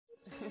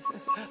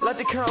let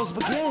the carols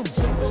begin.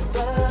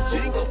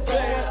 Jingle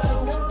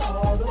bells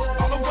all the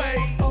way.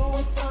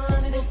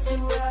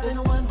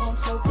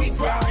 We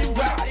riding,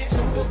 riding.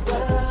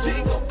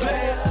 Jingle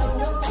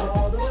bells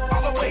all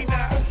the way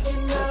now.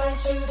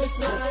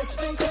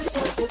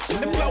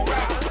 And blow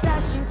ride.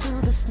 Dashing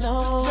through the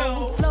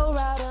snow. Flow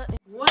rider.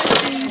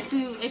 What's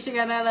YouTube? It's your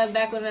girl Nala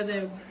back with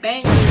another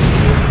banger.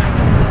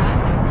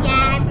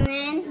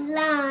 Yasmin,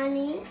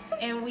 Lonnie.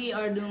 And we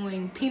are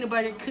doing peanut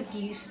butter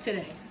cookies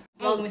today.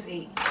 Vlogmas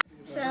 8.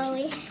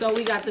 So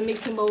we got the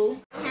mixing bowl.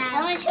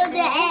 I want to show the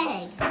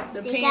egg.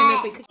 The pan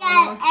with the cookie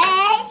on.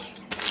 Egg.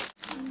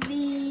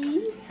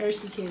 The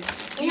Hershey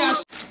Kiss.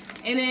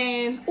 And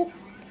then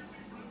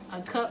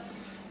a cup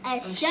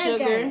of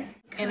sugar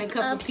and a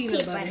cup of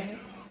peanut butter.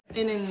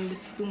 And then the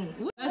spoon.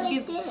 Let's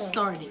get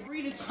started.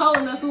 Rita's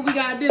telling us what we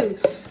gotta do.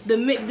 The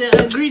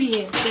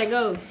ingredients that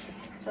go.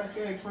 Crack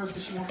the egg first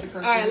because she wants to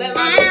crack Alright, the egg.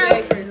 let Lonnie do the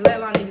egg first. Let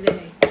Lonnie do the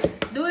egg.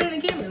 Do it in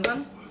the camera,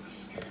 Lonnie.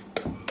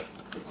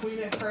 The queen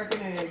at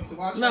cracking eggs. So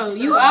watch No,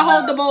 I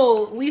hold the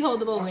bowl. We hold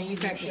the bowl and you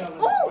crack it.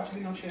 Watch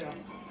me no shell.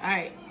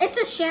 Alright. It's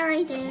a shell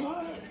right there.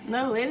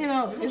 No, it ain't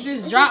no. It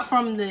just dropped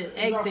from the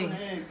egg Drop thing. from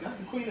the egg. That's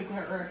the queen at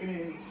cracking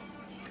eggs.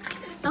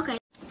 Okay.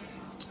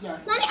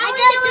 Yes. Lonnie, I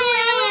do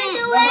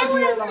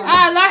it.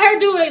 Alright, let her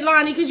do it,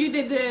 Lonnie, because you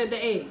did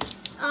the egg.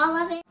 All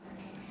of it.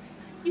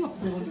 You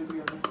want We'll do it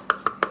together.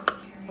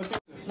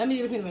 Let me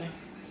do the peanut butter.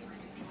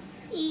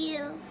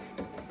 Ew.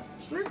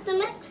 Where's the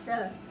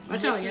mixer?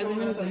 Watch out,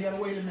 guys. So you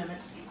gotta wait a minute.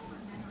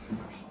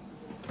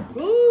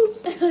 Woo!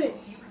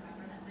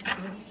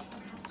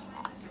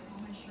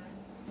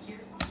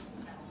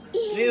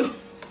 Ew.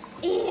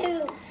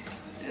 Ew.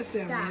 That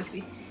sounds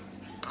nasty.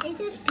 It's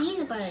just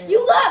peanut butter.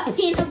 You got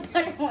peanut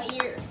butter on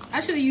yours. I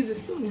should have used a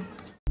spoon.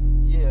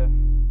 Yeah,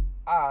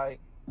 I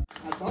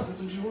thought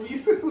this was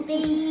you.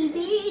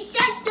 Baby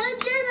shark.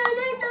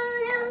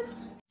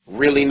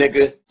 Really,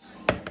 nigga?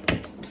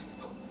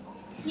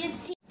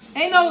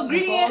 Ain't no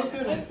ingredients.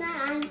 It's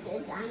not.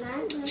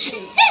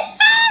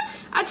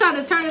 I tried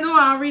to turn it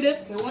on,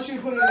 Rita. They want you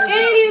to put it in It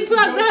ain't even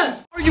plugged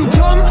up. Are you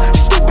dumb,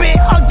 stupid,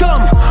 or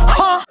dumb?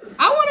 Huh?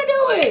 I want to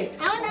do it.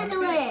 I want to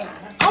do it.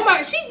 Oh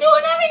my, she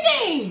doing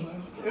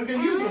everything. Okay,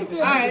 you do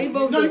it. All right, we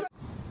both No, do you it.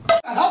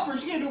 gotta help her.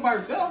 She can't do it by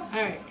herself.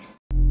 All right.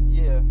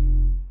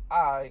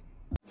 Yeah,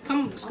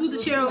 Come, scoot the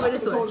chair over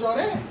this I told way. y'all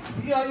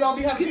that. Y'all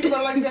be having peanut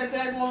butter like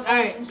that one. All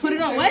right, put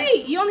it on.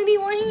 Wait, you only need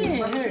one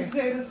hand. Sweet Here.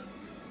 potatoes.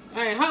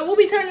 All right, we'll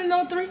be turning it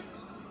on 3.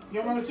 You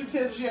remember sweet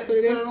potatoes yet? Put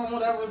it in. Turn it on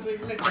whatever so you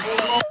can make the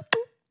whole.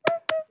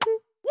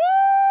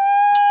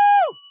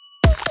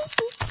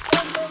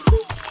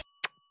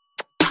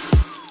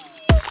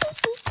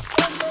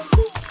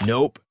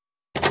 Nope.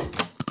 All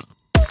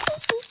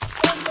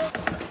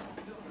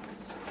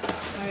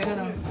right, hold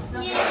on.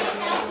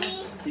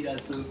 He got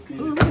so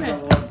scared. Ooh, look at that. I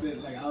walked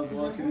in, like I was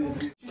walking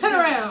in. Turn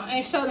around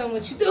and show them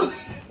what you doing.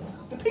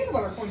 The peanut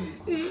butter queen.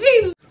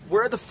 She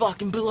Where the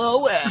fucking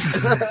below at?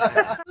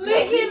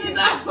 licking it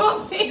up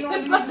on me. You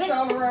don't need the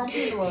child around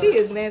peanut butter. She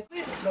is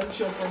nasty. Let me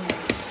show for me.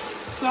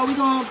 So are we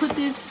gonna put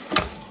this?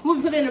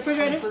 We'll put it in the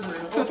refrigerator. Oh,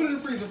 put it in the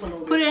freezer for a little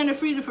bit. Put it in the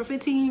freezer for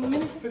 15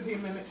 minutes.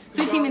 15 minutes.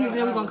 15 minutes,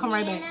 then we're gonna come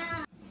right back.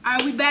 All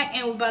right, we back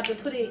and we're about to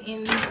put it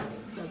in,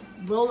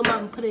 roll them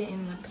up and put it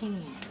in the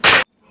pan.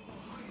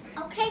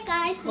 Okay,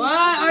 guys. So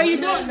What are you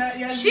doing?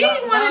 She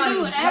want to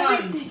do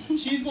everything.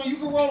 She's going. You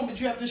can roll them,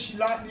 but you have to.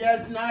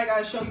 Now I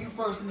gotta show you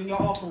first, and then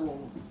y'all all can roll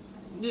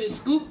them. Just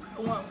scoop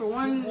for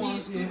one. You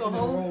scoop a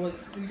whole. Roll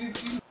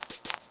it.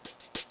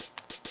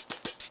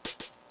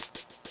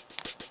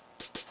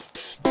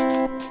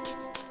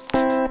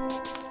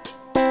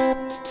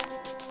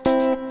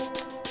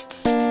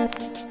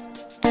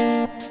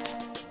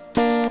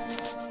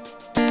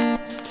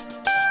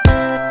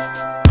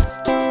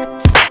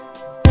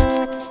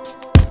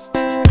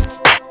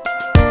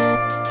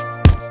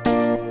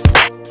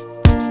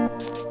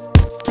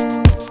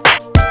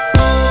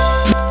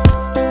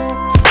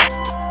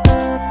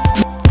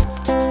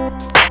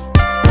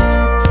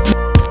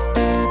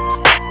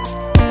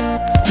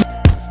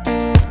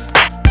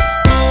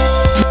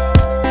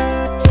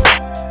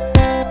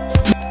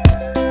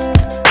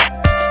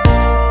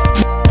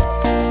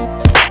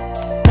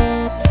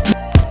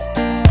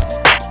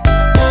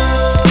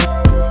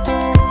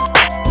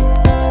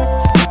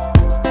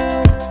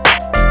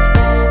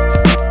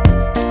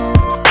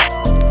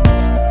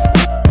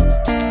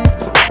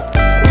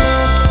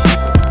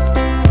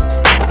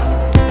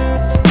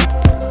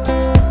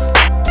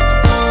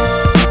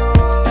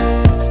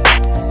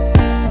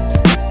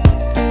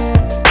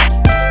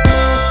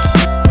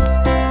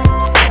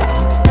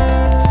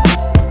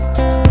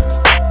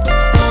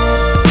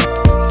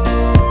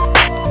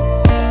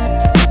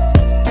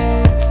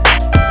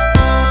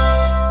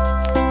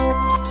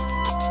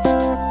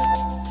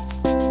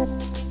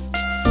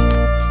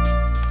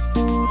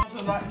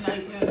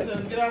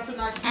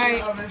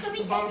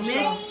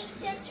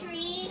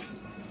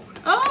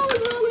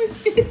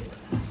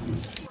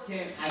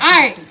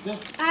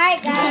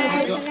 Alright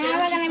guys, so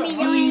now we're gonna be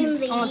doing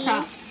these on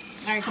top.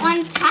 All right,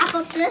 on top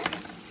of the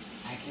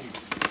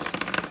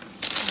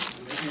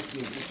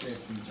Yeah, it's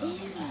stressing me, John.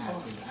 I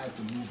have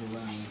to move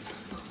around.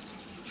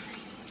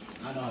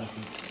 I know how to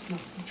cook.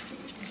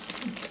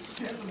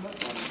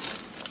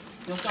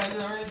 Y'all started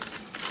it already?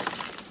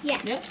 Yeah.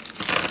 Yep.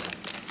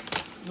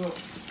 Look.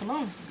 Come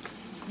on.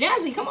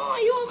 Jazzy, come on.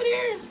 You over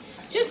there.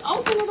 Just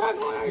open the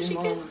doggone Hershey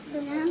Kiss.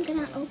 So now I'm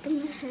gonna open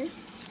the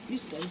Hershey. You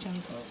stay trying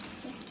to talk.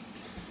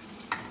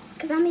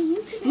 Cause I'm a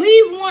YouTuber.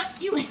 Leave one.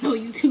 You ain't no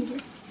YouTuber.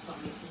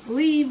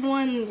 Leave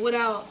one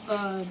without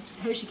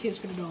Hershey Kiss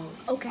for the dog.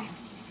 Okay. Let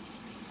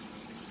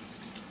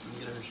me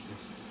get a Hershey Kiss.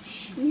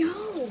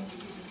 No.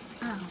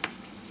 Oh.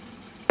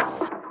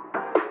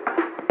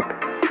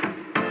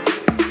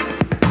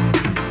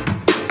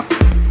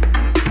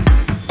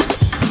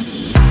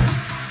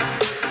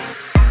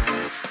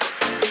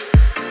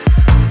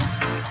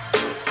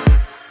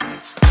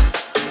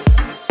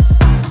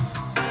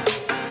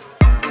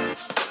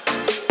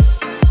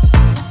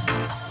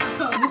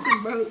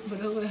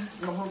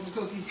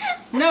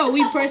 No,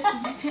 we pressed. We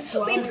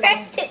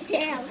pressed it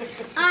down.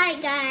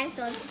 Alright guys,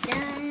 so it's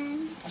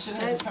done. I should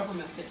have the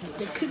peppermint sticks in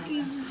The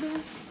cookies is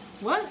done.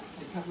 What?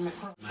 The peppermint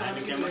crumb.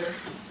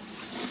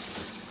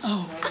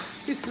 Oh,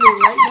 it slid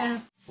right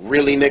down.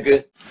 Really,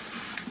 nigga?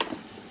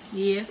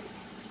 Yeah.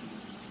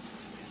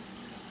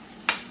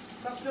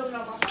 Stop filming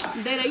out my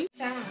pot. Dada, you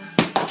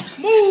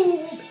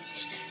move.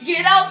 Bitch.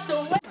 Get out the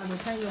way. I'm gonna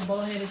turn your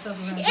bald headed self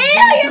around. Ew,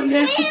 you're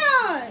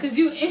weird. Cause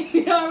you in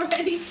it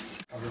already.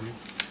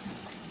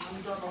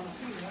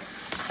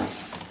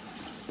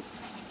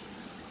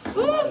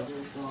 Ooh.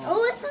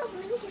 Oh, it smells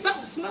really good.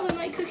 Stop smelling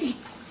like cookie.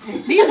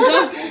 These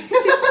go.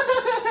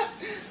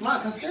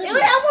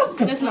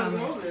 That's not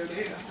right.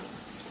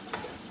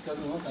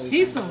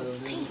 These some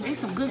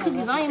good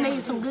cookies. I ain't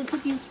made some good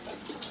cookies.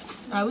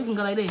 Alright, we can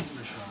go like that.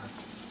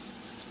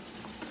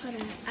 Hold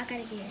on, I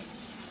gotta get like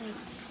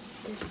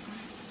this one.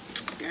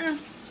 Girl,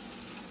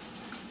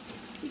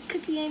 the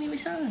cookie ain't even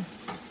shine.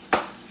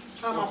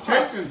 I'm a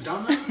pepper,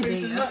 dumbass.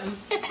 Tasting nothing.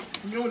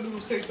 You know what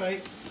noodles taste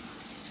like.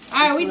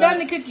 Alright, we done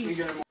the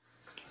cookies.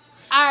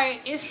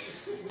 Alright,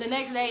 it's the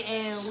next day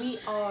and we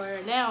are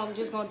now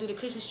just gonna do the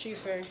Christmas tree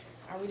for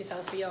our Rita's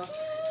house for y'all.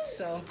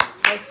 So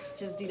let's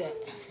just do that.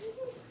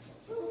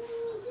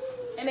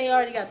 And they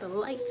already got the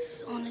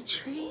lights on the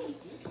tree.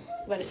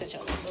 Better set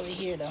y'all over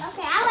here though.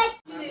 Okay, I like.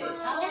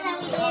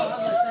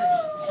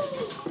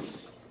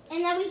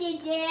 And then we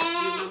did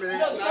that.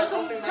 Look,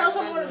 show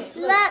some ornaments.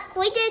 Look,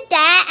 we did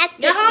that at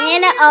the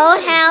in the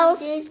old house.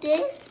 Did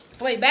this?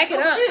 Wait, back it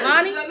up,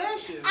 Lonnie. I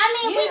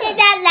mean, we did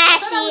that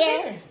last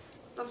year.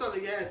 I'm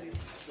telling Yazzie.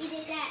 We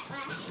did that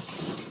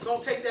last year.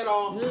 Don't take that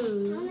off. On the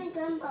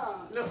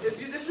gumball. No,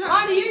 this not.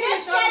 Lonnie, you're gonna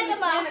Let's show get them the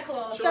Santa box.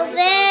 Claus. So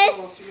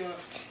this.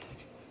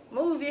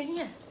 Move your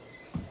hand.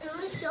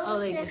 Oh, Oh,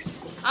 like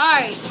this.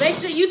 Alright, make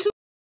sure you two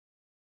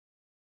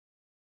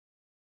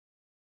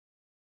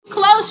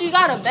close, you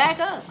gotta back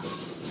up.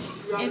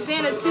 And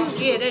Santa too.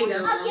 Yeah, there you go.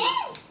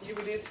 Again? You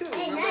did too.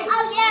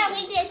 Oh, yeah,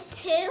 we did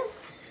two.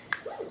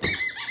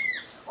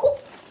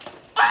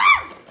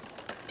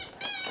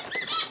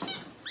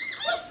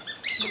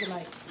 Look at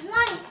like.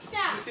 Nice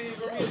stuff. You see, you're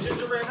going to be a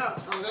gingerbread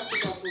house. Oh, that's what I'm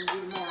supposed to do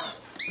tomorrow.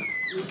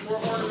 There's more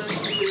ornaments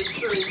to the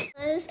tree.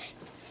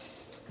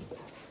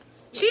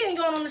 She ain't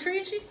going on the tree,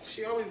 is she?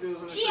 She always goes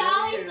on the tree. She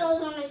always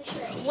goes on the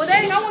tree. Well,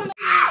 there ain't no one.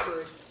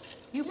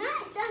 You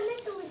not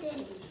messing with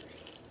it.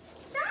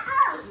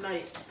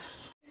 Night.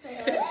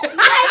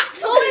 My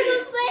toy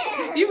was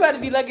there. You better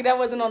be lucky that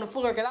wasn't on the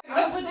floor. Cause no,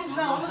 I'm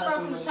gonna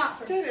start from the top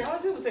first. Daddy, all I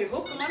did was say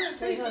hook them. I didn't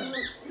say hook them.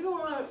 You know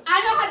what?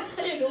 I know how to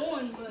put it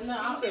on, but No,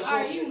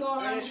 alright, you can go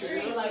around the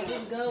tree, like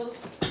just go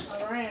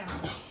around.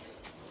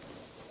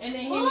 And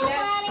then hand me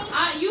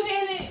that. You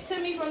hand it to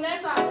me from that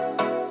side.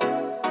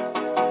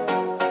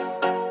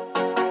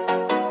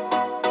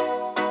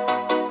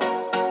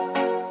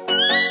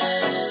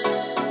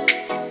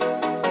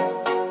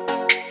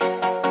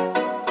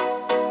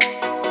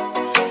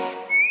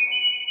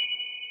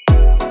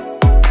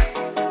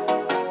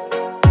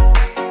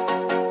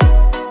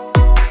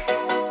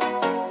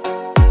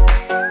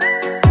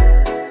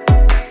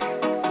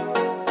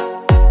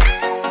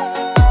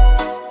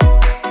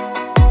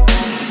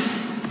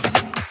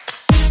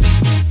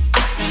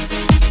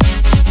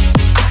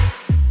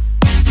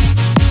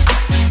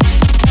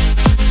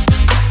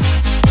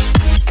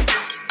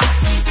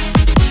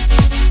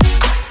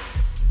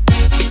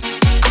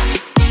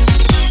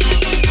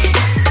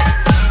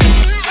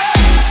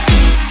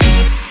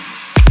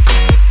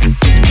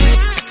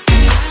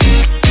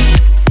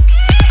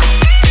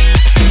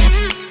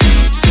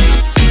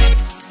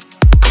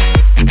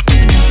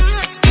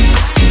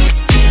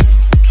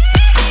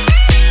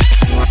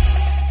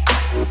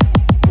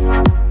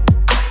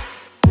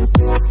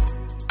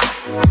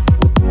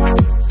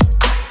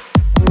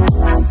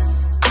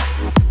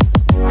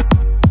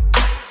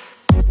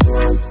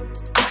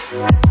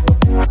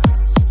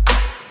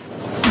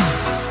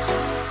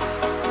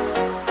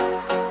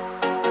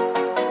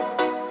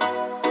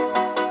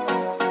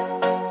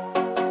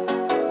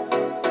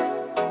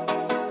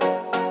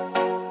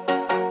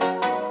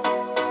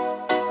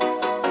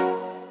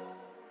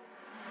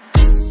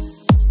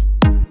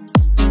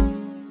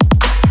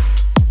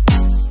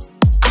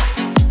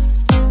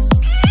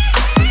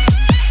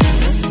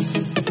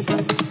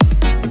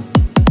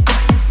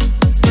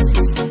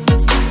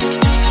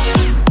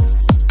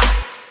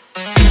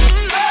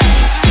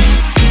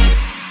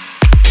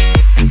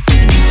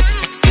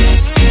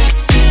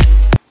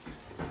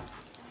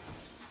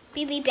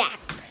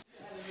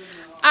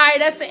 right,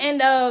 that's the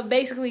end of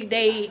basically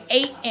day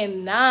 8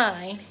 and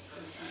 9.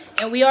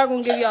 And we are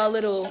going to give y'all a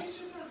little,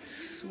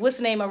 what's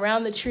the name,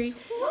 around the tree.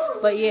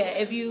 But yeah,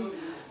 if you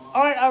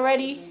aren't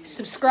already,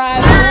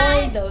 subscribe,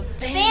 join the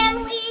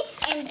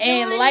family,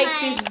 and like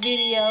this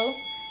video.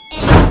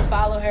 And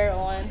follow her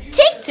on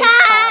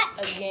TikTok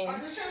again.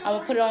 I'm going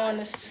to put it on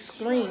the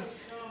screen.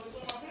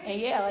 And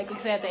yeah, like we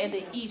said at the end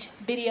of each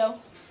video,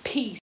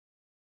 peace.